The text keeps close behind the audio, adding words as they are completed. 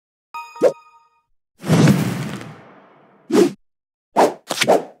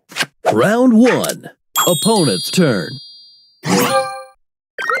Round 1. Opponent's turn.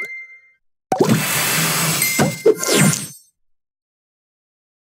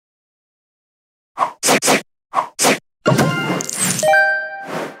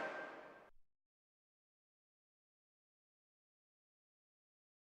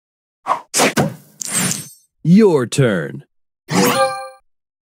 Your turn.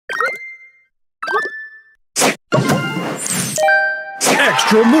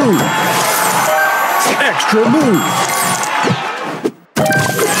 Extra move! Extra move!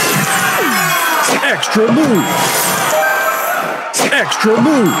 Extra move! Extra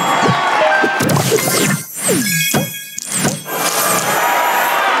move!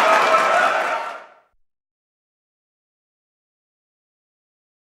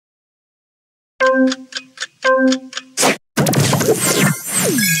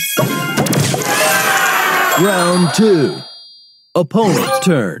 Round 2. Opponent's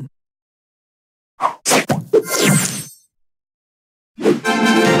turn.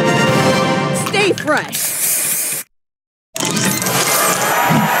 Stay fresh.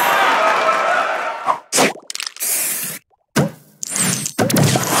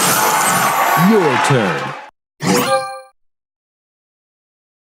 Your turn.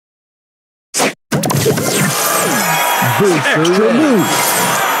 Booster ready. Move.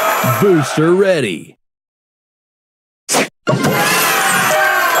 Booster ready.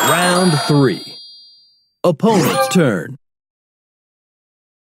 Round 3. Opponent's turn.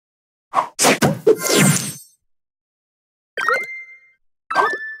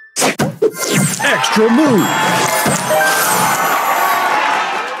 Extra move.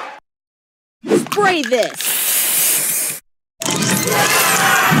 Spray this.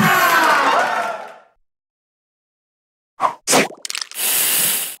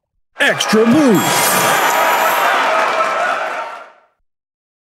 Extra move.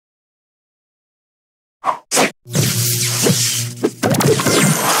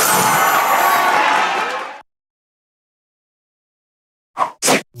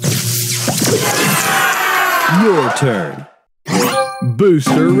 Your turn.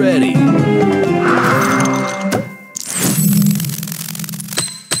 Booster ready.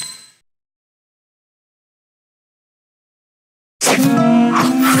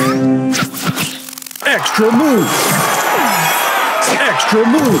 Extra move. Extra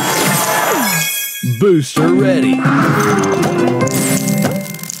move. Booster ready.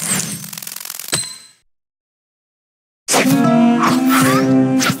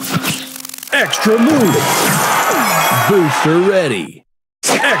 Extra move. Booster ready.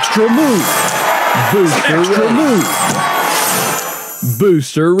 Extra move. Booster Extra ready. Move.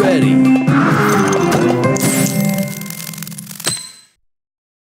 Booster ready.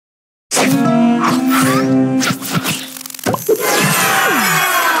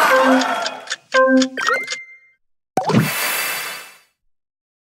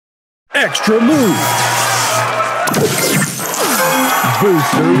 Extra move.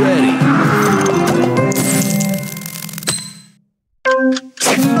 Booster ready.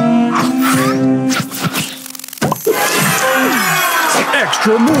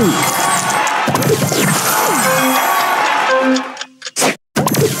 Extra move.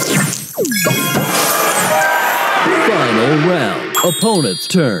 Final round. Opponent's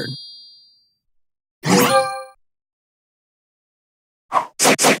turn.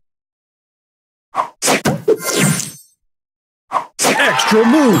 Extra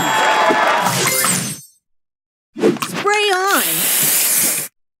move. Spray on.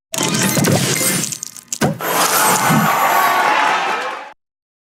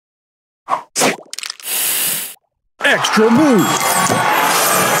 Extra move.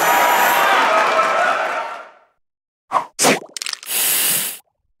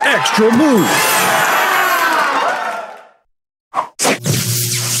 Extra move.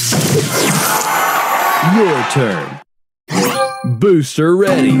 Your turn. Booster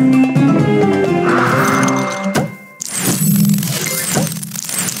ready.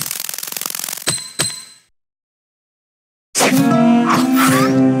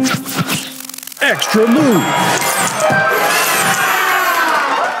 Extra move.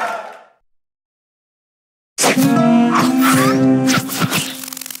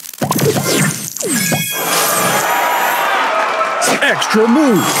 Extra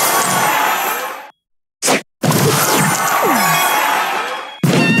move.